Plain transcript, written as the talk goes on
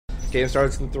Game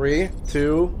starts in 3,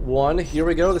 2, 1. Here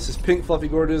we go. This is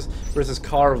PinkFluffyGorges versus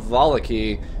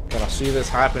Karvalakki. Gonna see this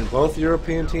happen. Both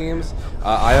European teams.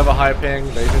 I have a high ping.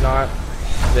 They do not.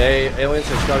 Aliens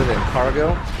have started in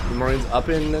cargo. The Marines up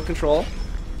in control.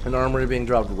 An armory being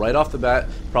dropped right off the bat,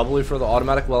 probably for the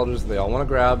automatic welders they all want to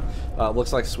grab.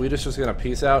 Looks like Swedish is going to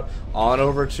peace out on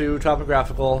over to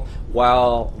topographical,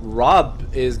 while Rob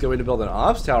is going to build an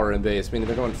ops tower in base, meaning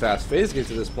they're going fast phase gates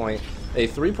at this point. A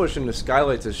 3 push into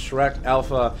Skylights is Shrek,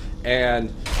 Alpha,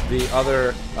 and the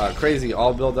other Crazy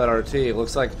all build that RT. It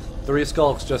looks like 3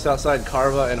 skulks just outside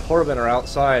Karva and Horben are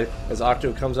outside as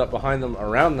Octo comes up behind them,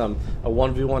 around them. A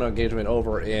 1v1 engagement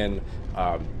over in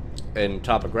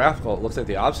topographical. It looks like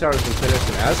the ops tower has been finished,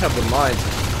 and as have the mines.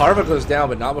 Karva goes down,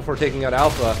 but not before taking out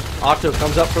Alpha. Octo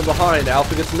comes up from behind.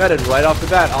 Alpha gets meted right off the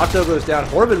bat. Octo goes down.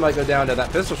 Horben might go down to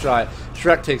that pistol shot.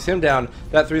 Shrek takes him down.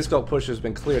 That 3 skull push has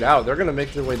been cleared out. They're going to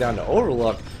make their way down to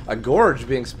Overlook. A Gorge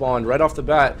being spawned right off the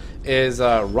bat is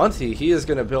Runty. He is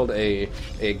going to build a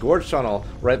Gorge tunnel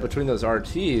right between those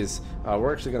RTs.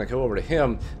 We're actually going to go over to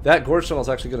him. That Gorge tunnel is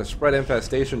actually going to spread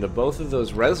infestation to both of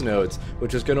those res nodes,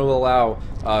 which is going to allow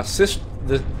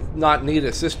not need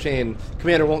a sys chain.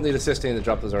 Commander won't need a sys chain to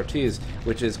drop those RTs,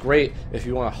 which is great if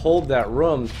you want to hold that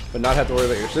room but not have to worry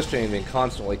about your sys chain being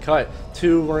constantly cut.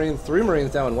 3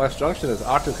 Marines down in West Junction as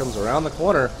Octo comes around the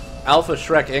corner. Alpha,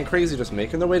 Shrek, and Crazy just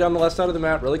making their way down the left side of the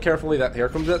map really carefully. Here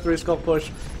comes that 3 skull push.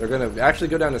 They're going to actually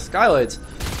go down to Skylights.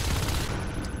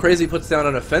 Crazy puts down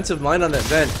an offensive mine on that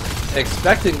vent,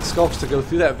 expecting skulks to go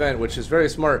through that vent, which is very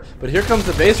smart. But here comes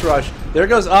the base rush. There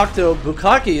goes Octo.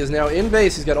 Bukkake is now in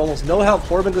base. He's got almost no health.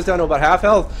 Horben goes down to about half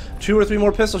health. 2 or 3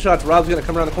 more pistol shots. Rob's going to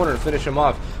come around the corner and finish him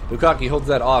off. Bukkake holds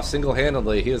that off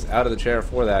single-handedly. He is out of the chair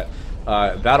for that.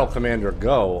 Battle Commander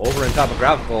go. Over in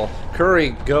topographical, Curry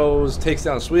goes, takes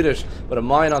down Swedish, but a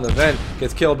mine on the vent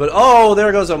gets killed. But oh,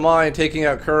 there goes a mine taking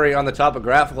out Curry on the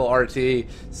topographical RT.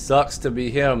 Sucks to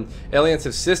be him. Aliens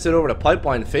have sisted over to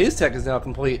Pipeline. Phase tech is now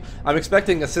complete. I'm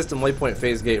expecting a system waypoint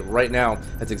phase gate right now.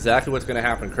 That's exactly what's going to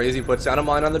happen. Crazy puts down a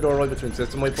mine on the doorway between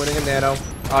system waypointing and Nano.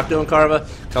 Octo and Karva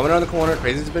coming around the corner.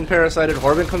 Crazy's been parasited.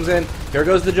 Horben comes in. Here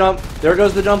goes the jump. There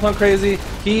goes the jump on Crazy.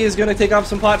 He is going to take off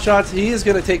some pot shots. He is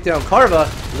going to take down Karva.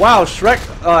 Wow, Shrek,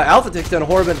 Alpha takes down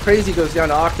Horben. Crazy goes down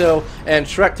to Octo, and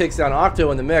Shrek takes down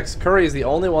Octo in the mix. Curry is the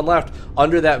only one left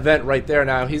under that vent right there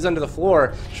now. He's under the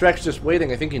floor. Shrek's just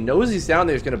waiting. I think he knows he's down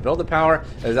there. He's going to build the power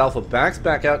as Alpha backs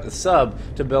back out to sub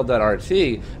to build that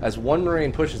RT. As 1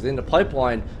 Marine pushes into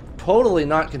Pipeline, totally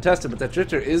not contested, but that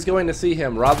drifter is going to see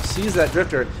him. Rob sees that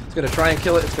drifter. It's going to try and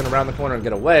kill it. It's going to round the corner and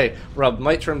get away. Rob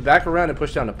might turn back around and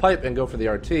push down the pipe and go for the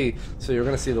RT. So you're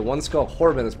going to see the 1 skull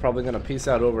Horben is probably going to peace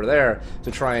out over there to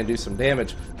try and do some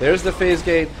damage. There's the phase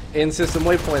gate in system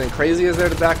waypoint, and Crazy is there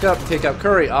to back up and take out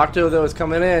Curry. Octo, though, is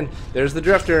coming in. There's the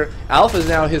drifter. Alpha is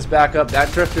now his backup.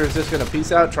 That drifter is just going to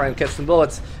peace out, try and catch some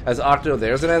bullets. As Octo,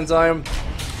 there's an enzyme.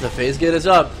 The phase gate is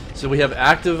up. So we have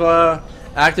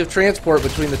active transport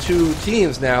between the 2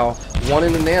 teams now, 1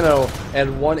 into Nano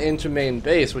and 1 into main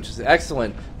base, which is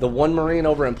excellent. The 1 Marine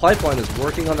over in Pipeline is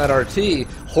working on that RT.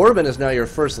 Horben is now your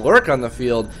first lurk on the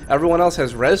field. Everyone else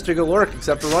has res to go lurk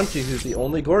except for Runty, who's the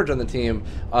only Gorge on the team.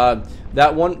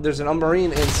 There's an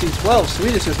Marine in C12.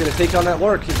 Swedish is going to take on that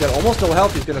lurk. He's got almost no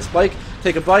health. He's going to spike,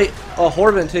 take a bite.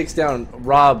 Horben takes down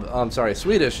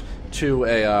Swedish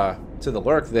to the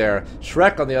lurk there.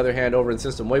 Shrek, on the other hand, over in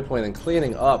system waypoint and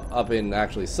cleaning up in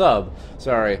actually sub,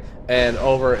 and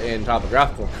over in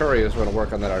topographical, Curry is going to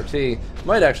work on that RT.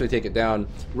 Might actually take it down.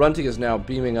 Runty is now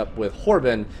beaming up with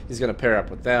Horben. He's going to pair up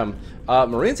with them.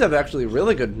 Marines have actually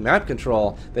really good map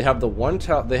control. They have the one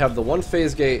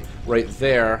phase gate right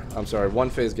there. 1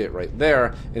 phase gate right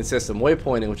there in system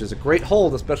waypointing, which is a great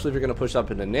hold, especially if you're going to push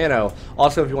up into Nano.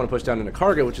 Also, if you want to push down into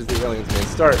cargo, which is the Aliens' main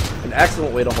start, an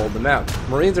excellent way to hold the map.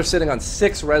 Marines are sitting on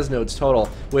 6 res nodes total,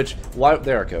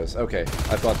 there it goes. Okay,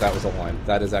 I thought that was a line.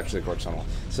 That is actually a Gorge tunnel.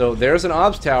 So there's an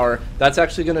ops tower. That's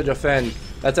actually going to defend.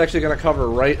 That's actually going to cover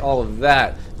all of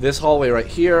that. This hallway right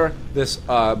here, this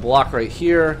block right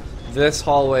here, this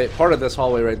hallway, part of this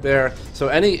hallway right there. So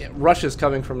any rushes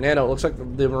coming from Nano, it looks like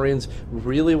the Marines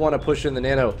really want to push in the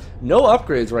Nano. No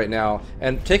upgrades right now,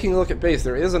 and taking a look at base,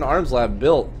 there is an arms lab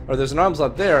built, or there's an arms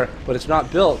lab there, but it's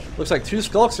not built. Looks like 2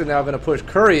 skulks are now going to push.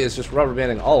 Curry is just rubber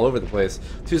banding all over the place.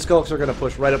 2 skulks are going to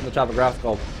push right up in the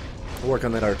topographical, work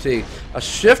on that RT. A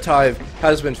shift hive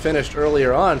has been finished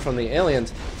earlier on from the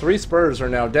Aliens. 3 spurs are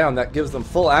now down. That gives them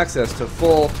full access to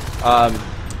full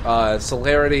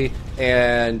celerity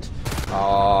and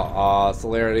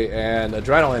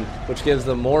adrenaline, which gives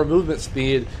them more movement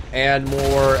speed and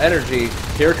more energy.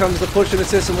 Here comes the push into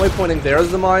system waypointing. There's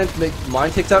the mine.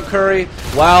 Mine takes out Curry.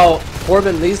 Wow,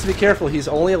 Corbin needs to be careful. He's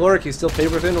only a lurk. He's still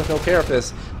papered in with no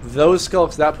carapace. Those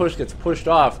skulks, that push gets pushed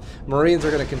off. Marines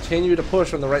are going to continue to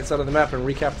push on the right side of the map and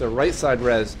recap their right side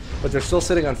res, but they're still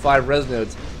sitting on 5 res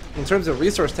nodes. In terms of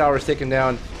resource towers taken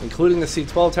down, including the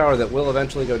C-12 tower that will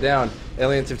eventually go down,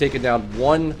 aliens have taken down 2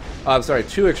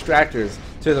 extractors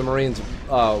to the Marines,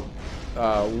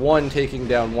 1 taking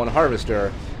down 1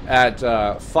 harvester at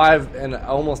 5 and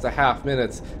almost a half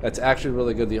minutes. That's actually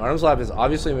really good. The arms lab has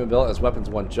obviously been built as weapons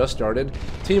 1 just started.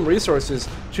 Team resources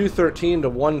 213 to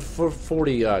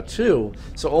 142,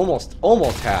 so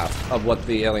almost half of what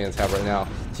the aliens have right now.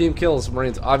 Team kills,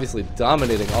 Marines obviously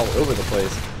dominating all over the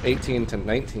place. 18 to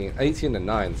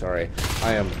 9, sorry.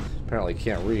 I am apparently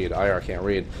can't read. IR can't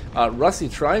read. Rusty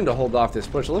trying to hold off this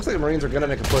push. It looks like the Marines are going to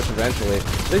make a push eventually. I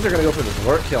think they're going to go for this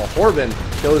lurk kill. Horbin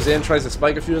goes in, tries to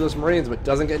spike a few of those Marines, but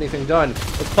doesn't get anything done.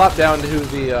 Let's pop down to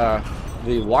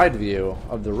the wide view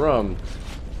of the room.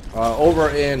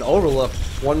 Over in Overlook,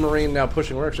 1 Marine now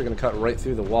pushing. We're actually going to cut right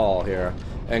through the wall here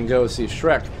and go see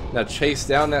Shrek. Now chase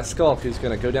down that Skulk, who's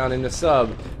going to go down into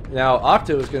sub. Now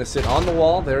Octo is going to sit on the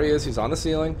wall. There he is. He's on the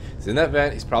ceiling. He's in that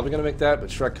vent. He's probably going to make that, but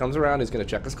Shrek comes around. He's going to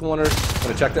check his corners.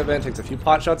 Going to check that vent. Takes a few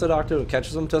pot shots at Octo.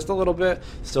 Catches him just a little bit.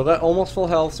 Still got almost full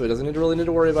health, so he doesn't really need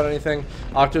to worry about anything.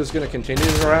 Octo is going to continue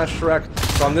to harass Shrek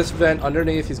from this vent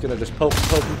underneath. He's going to just poke.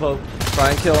 Try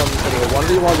and kill him. He's going to go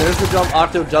 1v1. There's the jump.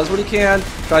 Octo does what he can.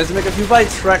 Tries to make a few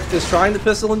bites. Shrek is trying to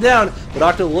pistol him down, but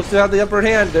Octo looks to have the upper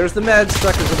hand. There's the meds.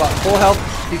 Shrek is about full health.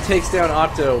 He takes down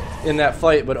Octo in that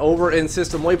fight, but over in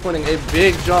system waypointing, a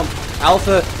big jump.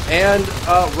 Alpha and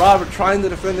Rob are trying to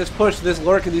defend this push, this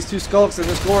lurk, and these 2 skulks in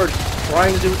this gorge,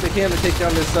 trying to do what they can to take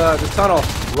down this tunnel.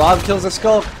 Rob kills a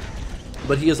skulk,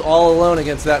 but he is all alone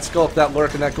against that skulk, that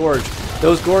lurk, and that gorge.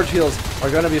 Those gorge heals are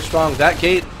going to be strong. That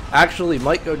gate actually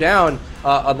might go down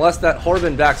unless that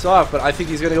Horbin backs off, but I think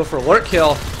he's going to go for a lurk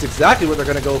kill. It's exactly what they're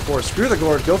going to go for. Screw the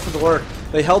gorge, go for the lurk.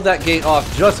 They held that gate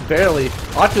off just barely.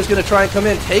 Octo's going to try and come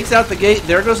in, takes out the gate.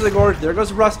 There goes the gorge. There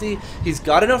goes Rusty. He's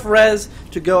got enough res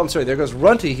to go. I'm sorry, there goes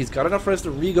Runty. He's got enough res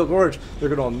to re-go gorge. They're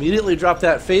going to immediately drop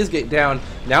that phase gate down.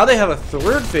 Now they have a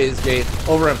 3rd phase gate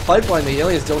over in Pipeline the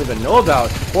aliens don't even know about.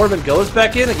 Corbin goes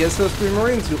back in against those 3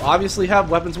 Marines who obviously have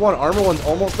weapons 1. Armor 1's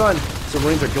almost done. So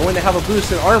Marines are going to have a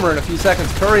boost in armor in a few seconds.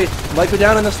 Curry might go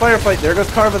down in this firefight. There goes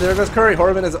Carva. There goes Curry.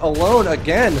 Horbin is alone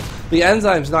again. The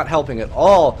enzyme's not helping at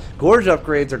all. Gorge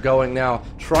upgrades are going now,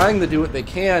 trying to do what they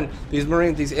can. These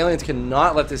Marines, these aliens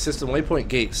cannot let this system waypoint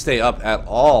gate stay up at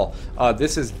all.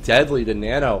 This is deadly to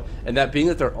Nano, and that being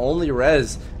that they're only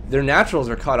res, their naturals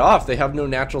are cut off. They have no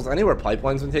naturals anywhere.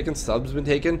 Pipeline's been taken, sub's been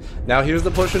taken. Now here's the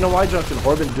push into Y junction.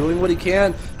 Horbin doing what he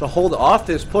can to hold off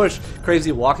this push.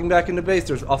 Crazy walking back into base.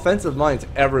 There's offensive mines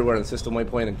everywhere in system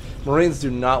waypointing. Marines do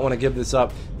not want to give this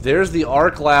up. There's the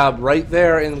Arc Lab right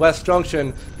there in West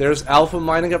Junction. There's Alpha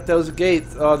mining up those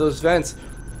gates, those vents,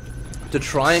 to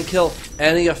try and kill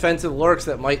any offensive lurks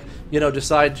that might,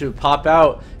 decide to pop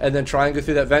out and then try and go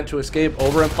through that vent to escape.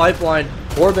 Over in Pipeline,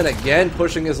 Corbin again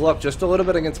pushing his luck just a little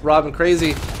bit against Rob and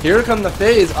Crazy. Here come the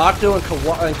fades. Octo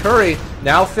and Curry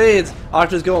now fades.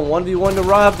 Octo's going 1v1 to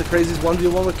Rob. The Crazy's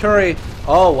 1v1 with Curry.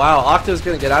 Oh, wow. Octo's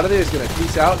going to get out of there. He's going to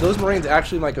peace out. Those Marines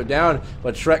actually might go down,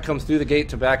 but Shrek comes through the gate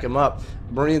to back him up.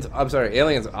 Aliens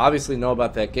obviously know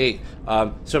about that gate.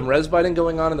 Some res biting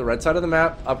going on the red side of the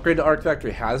map. Upgrade to Arc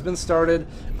Factory has been started.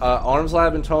 Arms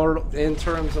Lab in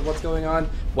terms of what's going on.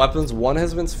 Weapons 1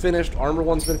 has been finished. Armor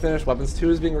 1's been finished. Weapons 2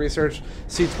 is being researched.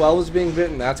 C-12 is being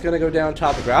bitten. That's going to go down.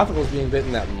 Topographical is being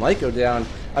bitten. That might go down.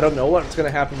 I don't know what's going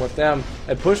to happen with them.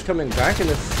 A push coming back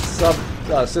into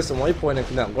sub-system waypointing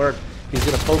from that lurk. He's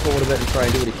going to poke a little bit and try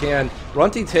and do what he can.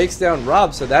 Runty takes down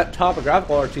Rob, so that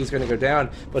topographical RT is going to go down,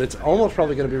 but it's almost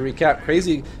probably going to be recapped.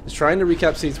 Crazy is trying to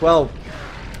recap C-12.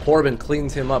 Corbin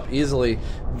cleans him up easily.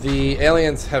 The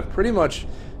aliens have pretty much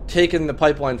taken the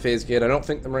Pipeline phase gate. I don't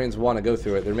think the Marines want to go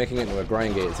through it. They're making it into a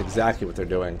grind gate. It's exactly what they're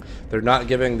doing. They're not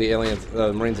giving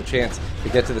the Marines a chance to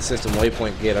get to the system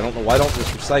waypoint gate. I don't know why don't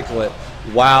just recycle it.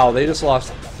 Wow, they just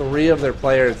lost 3 of their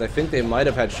players. I think they might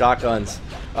have had shotguns.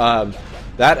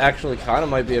 That actually kind of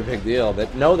might be a big deal.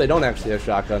 No, they don't actually have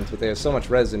shotguns, but they have so much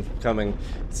res incoming.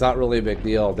 It's not really a big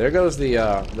deal. There goes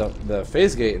the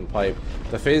phase gate and pipe.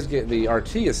 The phase gate, the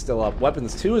RT is still up.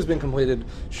 Weapons 2 has been completed.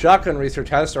 Shotgun research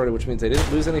has started, which means they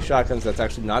didn't lose any shotguns. That's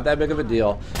actually not that big of a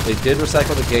deal. They did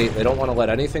recycle the gate. They don't want to let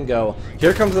anything go.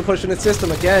 Here comes the push in its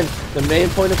system again. The main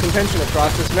point of contention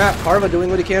across this map. Karva doing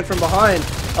what he can from behind.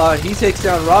 He takes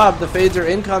down Rob. The fades are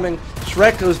incoming.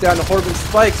 Shrek goes down to Horbin's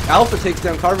spikes. Alpha takes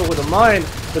down Karva with a mine.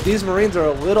 But these Marines are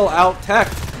a little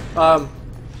out-teched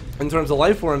in terms of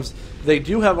life forms. They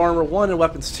do have armor 1 and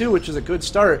weapons 2, which is a good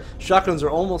start. Shotguns are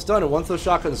almost done, and once those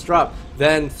shotguns drop,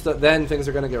 then things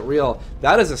are going to get real.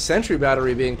 That is a sentry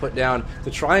battery being put down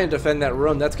to try and defend that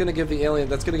room. That's going to give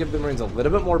the Marines a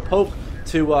little bit more poke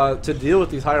to deal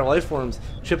with these higher life forms,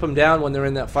 chip them down when they're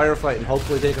in that firefight, and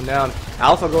hopefully take them down.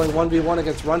 Alpha going 1v1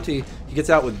 against Runty. He gets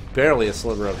out with barely a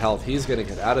sliver of health. He's going to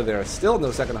get out of there. Still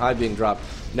no second high being dropped.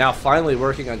 Now finally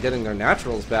working on getting their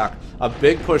naturals back. A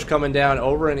big push coming down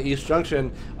over in East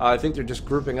Junction. I think they're just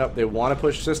grouping up. They want to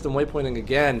push system waypointing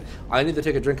again. I need to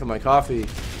take a drink of my coffee.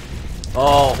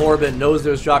 Oh, Horben knows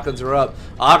those shotguns are up.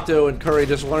 Octo and Curry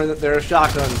just learned that there are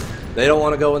shotguns. They don't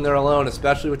want to go in there alone,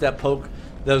 especially with that poke.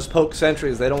 Those poke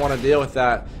sentries, they don't want to deal with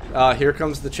that. Here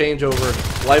comes the changeover.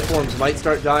 Lifeforms might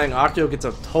start dying. Octo gets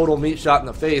a total meat shot in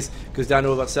the face. Goes down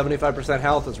to about 75%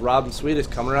 health as Rob and Swedish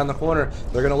come around the corner.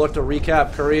 They're going to look to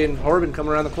recap. Curry and Horben come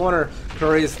around the corner.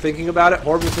 Curry is thinking about it.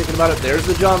 Horben's thinking about it. There's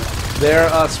the jump. There,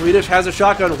 Swedish has a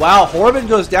shotgun. Wow, Horben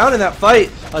goes down in that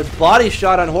fight. A body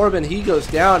shot on Horben. He goes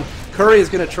down. Curry is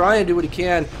going to try and do what he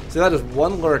can. So that is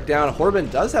one lurk down.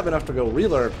 Horben does have enough to go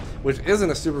relurk, which isn't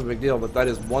a super big deal, but that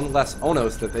is one less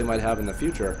Onos that they might have in the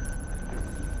future.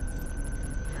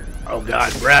 Oh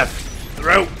God, breath.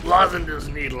 Throat. Lozenges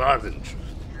need lozenge.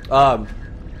 A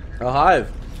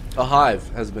hive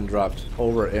has been dropped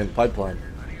over in Pipeline.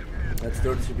 That's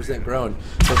 32% grown.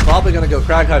 They're probably going to go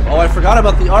Crag Hive. Oh, I forgot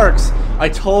about the arcs. I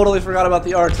totally forgot about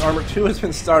the arcs. Armor 2 has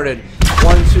been started.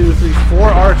 1, 2, 3, 4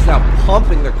 arcs now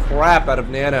pumping the crap out of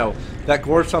Nano. That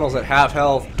Gorge Tunnel's at half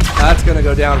health. That's going to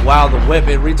go down. Wow, the whip,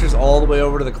 it reaches all the way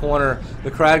over to the corner.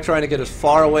 The Crag trying to get as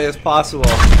far away as possible.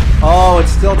 Oh,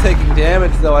 it's still taking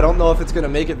damage, though. I don't know if it's going to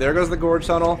make it. There goes the Gorge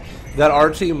Tunnel. That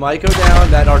RT might go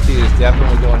down. That RT is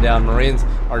definitely going down. Marines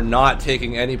are not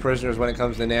taking any prisoners when it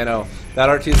comes to Nano. That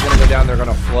RT is going to go down. They're going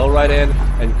to flow right in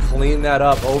and clean that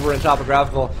up. Over in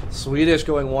Topographical, Swedish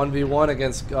going 1v1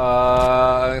 against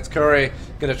Curry.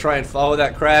 Going to try and follow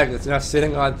that Crag that's now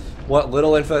sitting on what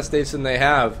little infestation they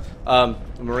have. The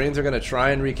Marines are going to try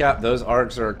and recap. Those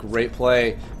arcs are a great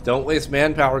play. Don't waste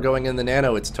manpower going in the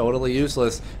Nano. It's totally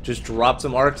useless. Just drop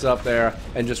some arcs up there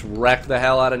and just wreck the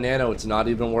hell out of Nano. It's not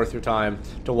even worth your time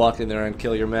to walk in there and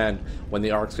kill your men when the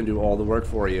arcs can do all the work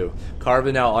for you.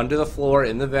 Carvin now under the floor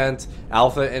in the vent.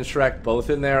 Alpha and Shrek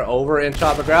both in there. Over in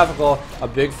Topographical. A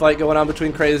big fight going on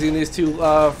between Crazy and these two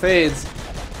Fades.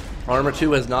 Armor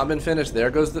 2 has not been finished.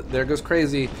 There goes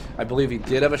Crazy. I believe he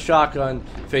did have a shotgun.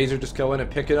 Phaser just going and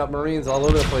picking up Marines all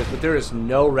over the place, but there is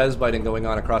no res biting going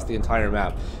on across the entire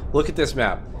map. Look at this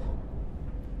map.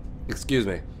 Excuse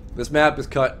me. This map is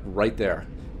cut right there.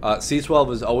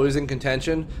 C12 is always in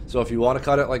contention, so if you want to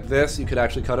cut it like this, you could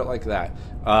actually cut it like that.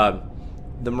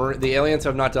 The aliens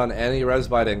have not done any res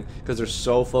biting because they're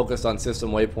so focused on system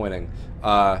waypointing.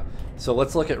 So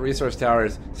let's look at resource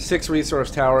towers. 6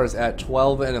 resource towers at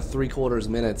 12 3/4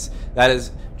 minutes. That is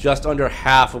just under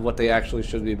half of what they actually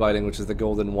should be biting, which is the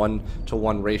golden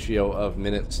 1-to-1 ratio of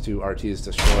minutes to RTs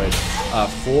destroyed.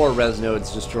 4 res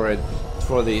nodes destroyed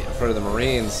for the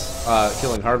Marines,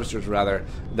 killing harvesters rather.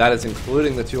 That is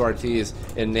including the 2 RTs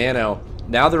in Nano.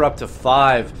 Now they're up to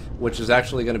 5, which is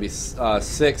actually going to be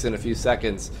 6 in a few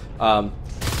seconds. The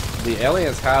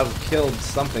aliens have killed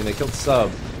something. They killed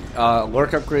Sub.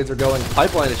 Lurk upgrades are going.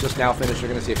 Pipeline is just now finished. You're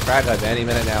going to see a Crag Hive any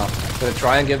minute now. Going to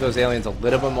try and give those aliens a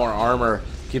little bit more armor,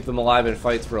 keep them alive in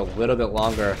fights for a little bit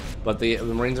longer. But the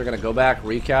Marines are going to go back,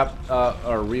 recap,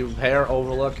 or repair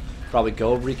Overlook, probably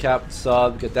go recap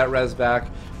Sub, get that res back.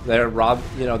 They're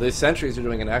these sentries are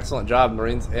doing an excellent job.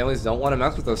 Aliens don't want to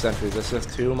mess with those sentries. It's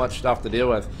just too much stuff to deal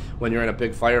with when you're in a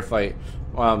big firefight.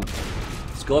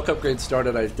 Skulk upgrade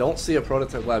started. I don't see a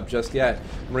prototype lab just yet.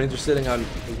 Marines are sitting on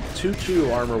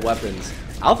 2 armor weapons.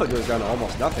 Alpha goes down to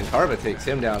almost nothing. Carva takes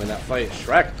him down in that fight.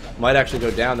 Shrek might actually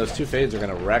go down. Those 2 Fades are going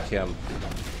to wreck him.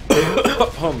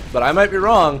 But I might be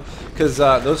wrong, because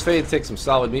those Fades take some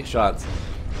solid meat shots.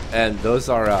 And those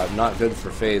are not good for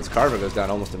Fades. Carva goes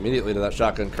down almost immediately to that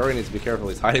shotgun. Curry needs to be careful.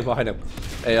 He's hiding behind him.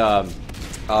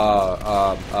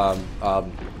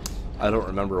 I don't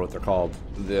remember what they're called.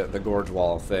 The gorge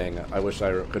wall thing. I wish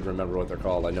I could remember what they're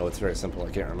called. I know it's very simple. I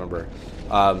can't remember.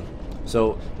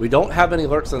 So we don't have any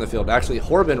lurks on the field. Actually,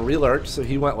 Horben re-lurked, so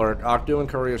he went lurk. Octo and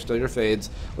Curry are still your Fades.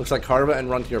 Looks like Carva and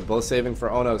Runty are both saving for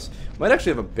Onos. Might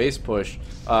actually have a base push.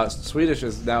 Swedish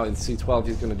is now in C12.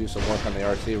 He's going to do some work on the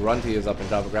RT. Runty is up in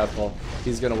Topographical.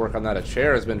 He's going to work on that. A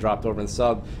chair has been dropped over in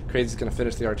Sub. Crazy's going to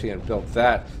finish the RT and build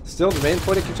that. Still, the main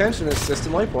point of contention is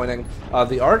system waypointing.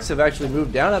 The arcs have actually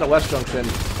moved down out of West Junction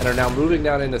and are now moving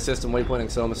down into system waypointing.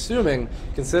 So I'm assuming,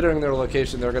 considering their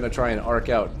location, they're going to try and arc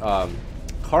out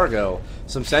cargo.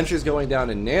 Some sentries going down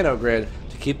in Nano Grid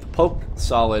to keep the poke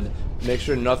solid, Make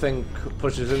sure nothing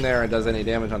pushes in there and does any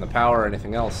damage on the power or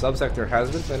anything else. Subsector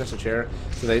has been finished a chair,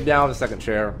 so they down the second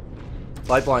chair.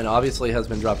 Pipeline obviously has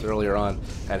been dropped earlier on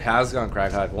and has gone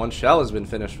Crag Hive. One shell has been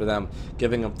finished for them,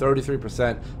 giving them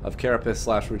 33% of Carapace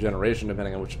 / regeneration,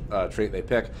 depending on which trait they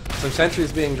pick. Some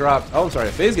sentries being dropped. Oh, I'm sorry,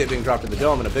 a phase gate being dropped in the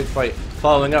dome, and a big fight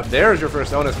following up. There's your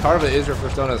first onus. Karva is your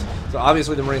first onus. So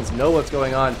obviously the Marines know what's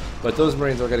going on, but those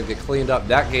Marines are going to get cleaned up.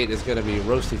 That gate is going to be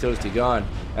roasty toasty gone,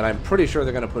 and I'm pretty sure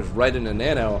they're going to push right into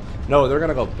Nano. No, they're going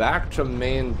to go back to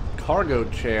main cargo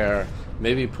chair.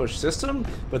 Maybe push system,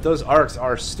 but those arcs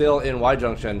are still in Y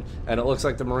junction, and it looks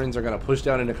like the Marines are going to push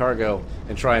down into cargo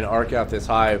and try and arc out this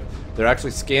hive. They're actually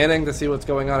scanning to see what's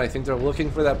going on. I think they're looking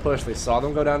for that push. They saw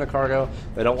them go down to cargo.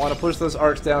 They don't want to push those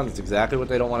arcs down. That's exactly what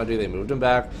they don't want to do. They moved them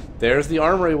back. There's the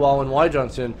armory wall in Y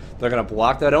junction. They're going to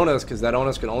block that onus because that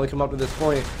onus can only come up to this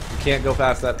point. You can't go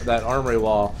past that armory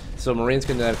wall. So Marines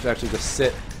can actually just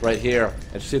sit right here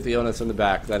and shoot the onus in the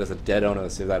back. That is a dead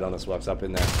onus if that onus walks up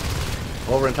in there.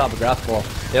 Over in Topographical,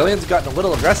 Aliens gotten a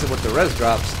little aggressive with the res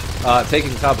drops, taking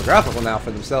Topographical now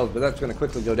for themselves, but that's going to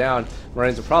quickly go down.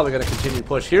 Marines are probably going to continue to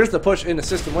push. Here's the push into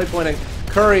system waypointing.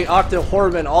 Curry, Octo,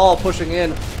 Horban all pushing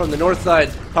in from the north side.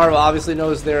 Karva obviously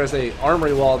knows there is a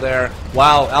armory wall there.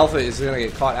 Wow, Alpha is going to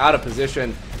get caught out of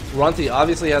position. Runty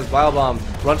obviously has Biobomb.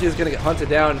 Runty is going to get hunted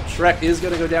down. Shrek is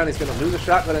going to go down. He's going to lose a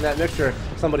shotgun in that mixture.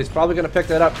 Somebody's probably going to pick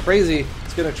that up. Crazy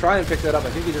is going to try and pick that up.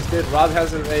 I think he just did. Rob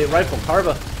has a rifle.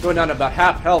 Karva going down to about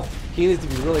half health. He needs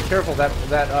to be really careful.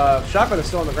 That shotgun is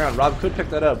still on the ground. Rob could pick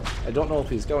that up. I don't know if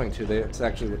he's going to. That's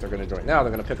actually what they're going to do right now.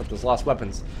 They're going to pick up those lost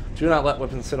weapons. Do not let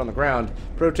weapons sit on the ground.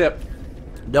 Pro tip.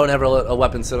 Don't ever let a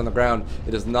weapon sit on the ground.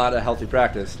 It is not a healthy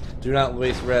practice. Do not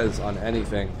waste res on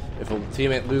anything. If a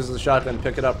teammate loses a shotgun,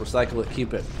 pick it up, recycle it,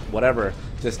 keep it, whatever.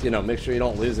 Just, make sure you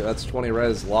don't lose it. That's 20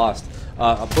 res lost.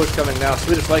 A push coming now.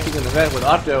 Swedish Viking in the vent with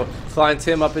Octo finds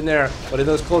him up in there. But in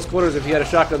those close quarters, if he had a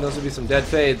shotgun, those would be some dead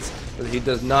fades. But he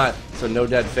does not, so no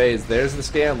dead fades. There's the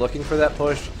scan, looking for that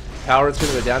push. Power is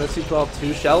going to go down in C12.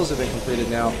 2 shells have been completed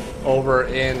now over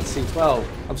in C12.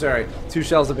 I'm sorry, 2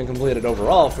 shells have been completed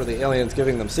overall for the Aliens,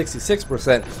 giving them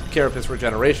 66% Carapace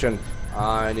regeneration.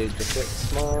 I need to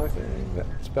fix my thing.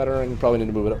 That's better, and probably need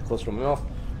to move it up closer to my mouth.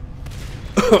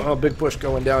 A big push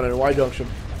going down in Y junction.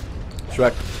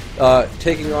 Shrek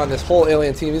taking on this whole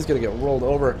Alien team. He's going to get rolled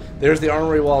over. There's the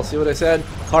armory wall. See what I said?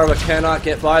 Karva cannot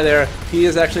get by there. He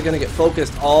is actually going to get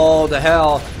focused all to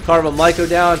hell. Karva might go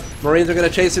down. Marines are going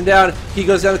to chase him down. He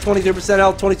goes down to 23%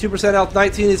 health, 22% health,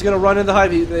 19. He's going to run in the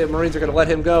hive. The Marines are going to let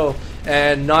him go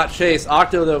and not chase.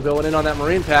 Octo, though, going in on that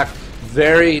Marine pack.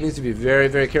 He needs to be very,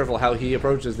 very careful how he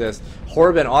approaches this.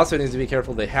 Horban also needs to be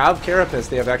careful. They have Carapace.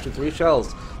 They have actually 3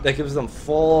 shells. That gives them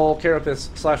full Carapace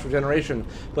 / regeneration.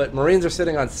 But Marines are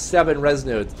sitting on 7 res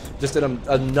nodes. Just an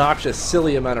obnoxious,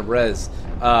 silly amount of res.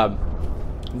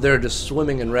 They're just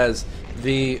swimming in res.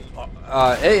 The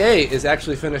AA is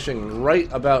actually finishing right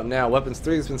about now. Weapons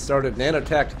 3 has been started.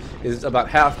 Nanotech is about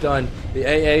half done. The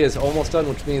AA is almost done,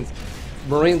 which means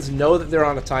Marines know that they're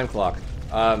on a time clock.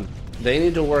 They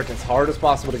need to work as hard as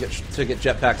possible to get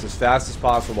jetpacks as fast as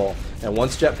possible. And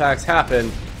once jetpacks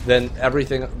happen, then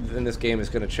everything in this game is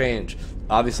going to change.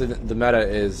 Obviously, the meta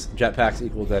is jetpacks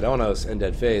equal dead Onos and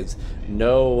dead fades.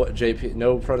 No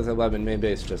prototype lab in main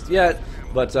base just yet,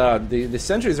 but the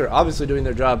sentries are obviously doing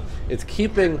their job. It's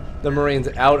keeping the Marines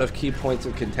out of key points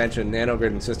of contention, nanogrid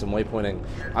and system waypointing.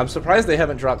 I'm surprised they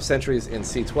haven't dropped sentries in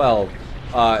C12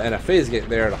 and a phase gate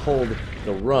there to hold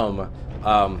the room.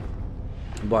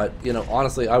 But,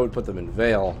 honestly, I would put them in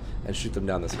Vale and shoot them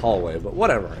down this hallway. But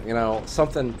whatever,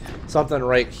 something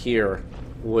right here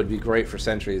would be great for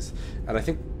sentries. And I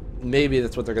think maybe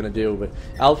that's what they're going to do. But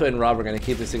Alpha and Rob are going to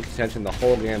keep this in contention the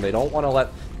whole game. They don't want to let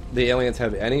the Aliens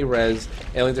have any res.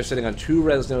 Aliens are sitting on 2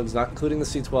 res nodes, not including the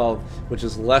C12, which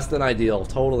is less than ideal,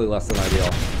 totally less than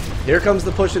ideal. Here comes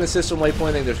the push into system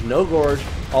waypointing. There's no Gorge.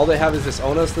 All they have is this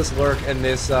Onos, this Lurk, and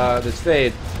this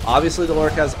Fade. Obviously, the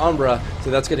Lurk has Umbra,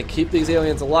 so that's going to keep these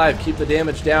Aliens alive, keep the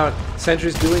damage down.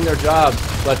 Sentry's doing their job,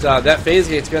 but that phase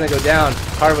gate's going to go down.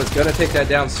 Karva's going to take that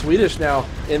down. Swedish now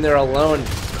in there alone.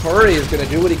 Curry is going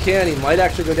to do what he can. He might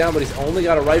actually go down, but he's only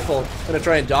got a rifle. Going to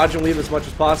try and dodge and weave as much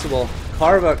as possible.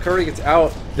 Curry gets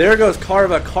out. There goes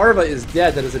Karva. Karva is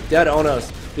dead. That is a dead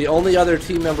Onos. The only other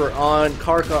team member on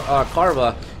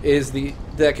Karva is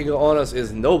that can go Onos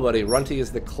is nobody. Runty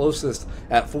is the closest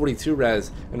at 42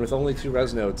 res, and with only 2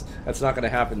 res nodes, that's not going to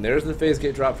happen. There's the phase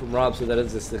gate drop from Rob, so that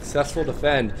is a successful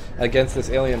defend against this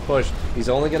alien push. He's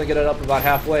only going to get it up about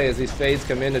halfway as these fades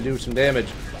come in to do some damage,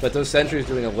 but those sentries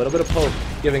doing a little bit of poke,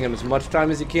 giving him as much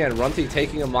time as he can. Runty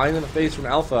taking a mine in the face from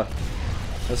Alpha.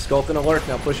 The Skull gonna lurk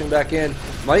now, pushing back in.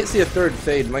 Might see a third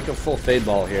fade, might go full fade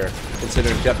ball here,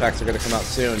 considering jetpacks are gonna come out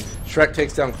soon. Shrek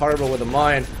takes down Karva with a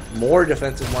mine. More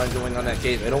defensive mine going on that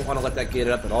gate. They don't want to let that gate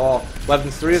up at all.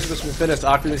 Weapons 3 has just been finished.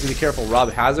 Octo needs to be careful. Rob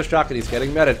has a shotgun. He's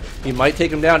getting meted. He might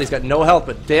take him down. He's got no health,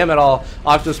 but damn it all.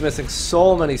 Octo's missing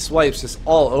so many swipes just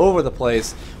all over the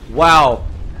place. Wow.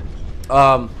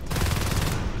 I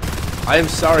am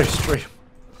sorry, stream.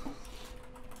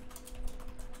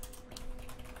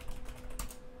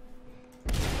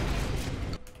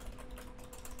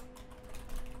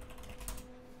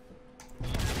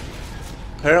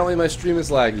 Apparently my stream is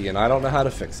laggy and I don't know how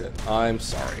to fix it. I'm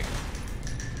sorry.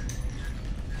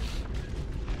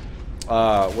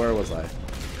 Where was I?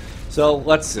 So,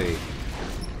 let's see.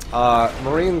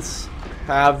 Marines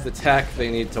have the tech they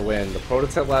need to win. The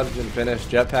prototype lab's been finished.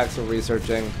 Jetpacks are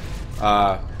researching.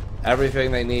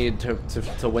 Everything they need to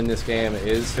win this game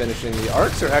is finishing. The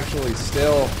arcs are actually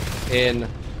still in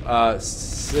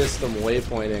system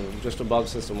waypointing, just above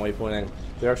system waypointing.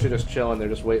 They're actually just chilling. They're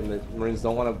just waiting. The Marines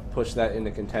don't want to push that into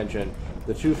contention.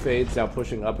 The 2 fades now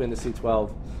pushing up into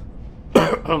C12.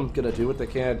 Gonna do what they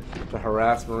can to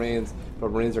harass Marines,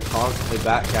 but Marines are constantly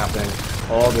backcapping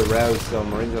all the res, so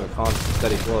Marines have a constant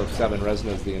steady flow of 7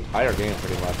 resonance the entire game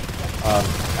pretty much.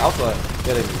 Alpha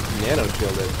getting nano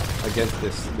shielded against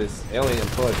this alien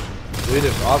push.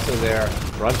 Swedish also there.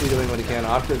 Runty doing what he can.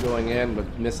 Octo going in,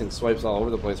 but missing swipes all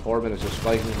over the place. Horban is just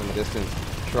spiking from a distance,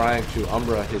 trying to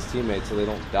Umbra his teammates so they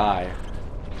don't die.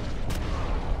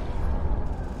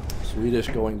 Swedish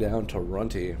going down to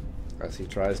Runty as he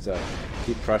tries to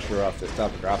keep pressure off this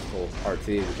topographical RT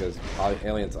because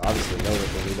aliens obviously know that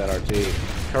they need that RT.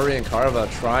 Curry and Karva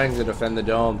trying to defend the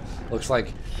dome. Looks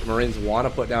like Marines want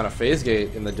to put down a phase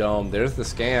gate in the dome. There's the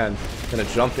scan. Gonna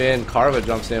jump in. Karva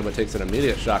jumps in but takes an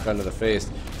immediate shotgun to the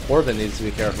face. Corbin needs to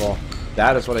be careful.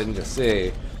 That is what I need to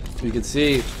see. You can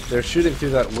see they're shooting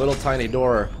through that little tiny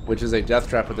door, which is a death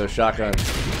trap with their shotguns.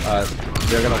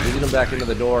 They're going to lead them back into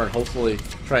the door and hopefully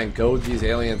try and goad these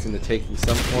aliens into taking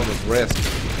some form of risk.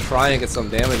 Try and get some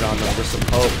damage on them, just some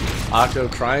hope. Octo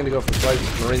trying to go for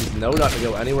swipes. Marines know not to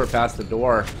go anywhere past the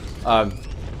door.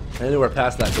 Anywhere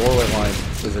past that doorway line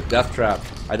is a death trap.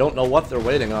 I don't know what they're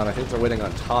waiting on. I think they're waiting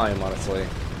on time, honestly.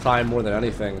 Time more than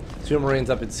anything. 2 Marines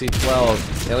up at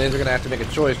C12. Aliens are going to have to make a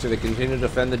choice. Do they continue to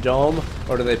defend the dome,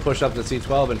 or do they push up to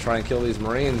C12 and try and kill these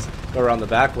Marines around the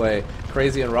back way?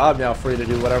 Crazy and Rob now free to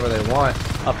do whatever they want.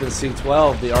 Up in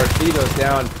C12, the RT goes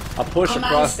down. A push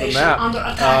across the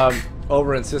map.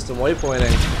 Over in system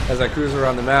waypointing as I cruise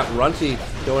around the map. Runty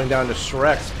going down to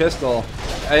Shrek's pistol.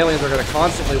 Aliens are going to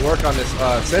constantly work on this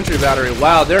sentry battery.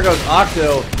 Wow, there goes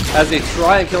Octo as they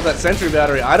try and kill that sentry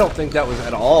battery. I don't think that was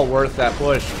at all worth that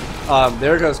push.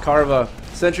 There goes Karva.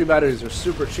 Sentry batteries are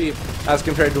super cheap as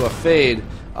compared to a fade.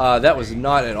 That was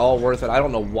not at all worth it. I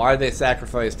don't know why they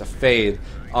sacrificed a fade,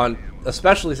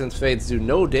 especially since fades do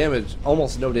no damage,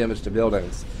 almost no damage to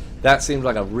buildings. That seemed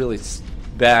like a really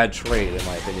bad trade in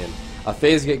my opinion. A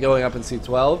phase gate going up in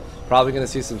C12. Probably going to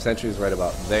see some sentries right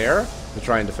about there to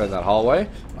try and defend that hallway.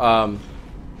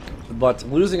 But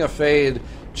losing a fade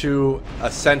to a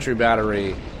sentry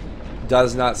battery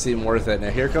does not seem worth it.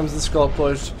 Now here comes the skull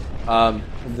push.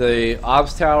 The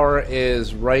obs tower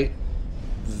is right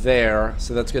there,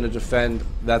 so that's going to defend.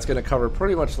 That's going to cover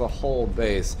pretty much the whole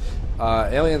base.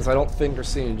 Aliens, I don't think are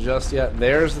seeing just yet.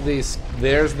 There's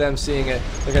them seeing it.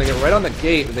 They're going to get right on the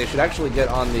gate. They should actually get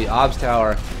on the obs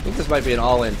tower. I think this might be an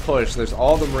all-in push. There's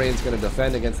all the Marines going to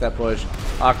defend against that push.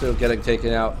 Octo getting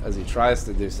taken out as he tries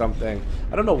to do something.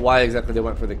 I don't know why exactly they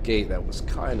went for the gate. That was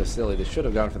kind of silly. They should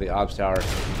have gone for the obs tower,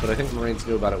 but I think the Marines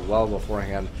knew about it well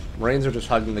beforehand. Marines are just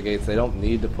hugging the gates. They don't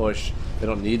need to push. They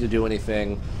don't need to do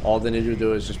anything. All they need to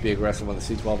do is just be aggressive on the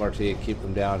C12 RT and keep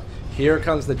them down. Here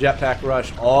comes the jetpack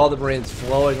rush. All the Marines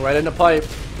flowing right into pipe.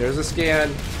 There's a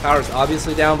scan. Power's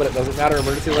obviously down, but it doesn't matter.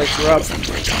 Emergency lights are up.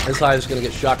 This hive is going to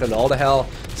get shotgunned all to hell.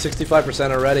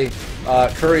 65% already.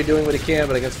 Curry doing what he can,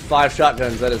 but against 5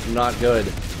 shotguns, that is not good.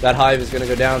 That hive is going to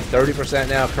go down 30%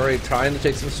 now. Curry trying to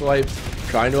take some swipes,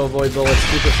 trying to avoid bullets.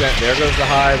 2%. There goes the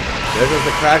hive. There goes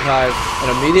the crack hive. An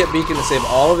immediate beacon to save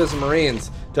all of his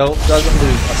Marines. Doesn't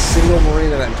lose a single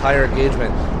Marine in that entire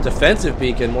engagement. Defensive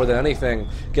beacon more than anything.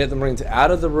 Get the Marines out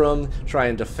of the room, try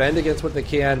and defend against what they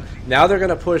can. Now they're going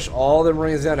to push all the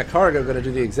Marines down to cargo, going to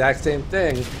do the exact same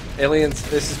thing. Aliens,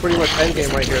 this is pretty much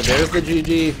endgame right here. There's the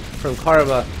GG from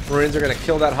Karva. Marines are going to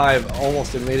kill that hive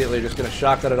almost immediately. Just going to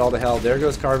shotgun it all to hell. There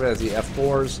goes Karva as he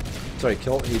F4s. Sorry,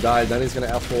 he died. Then he's going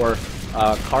to F4.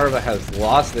 Karva has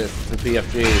lost this to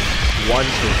PFG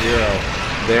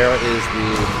 1-0. There is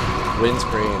the win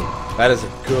screen. That is a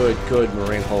good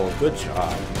Marine hold. Good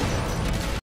job.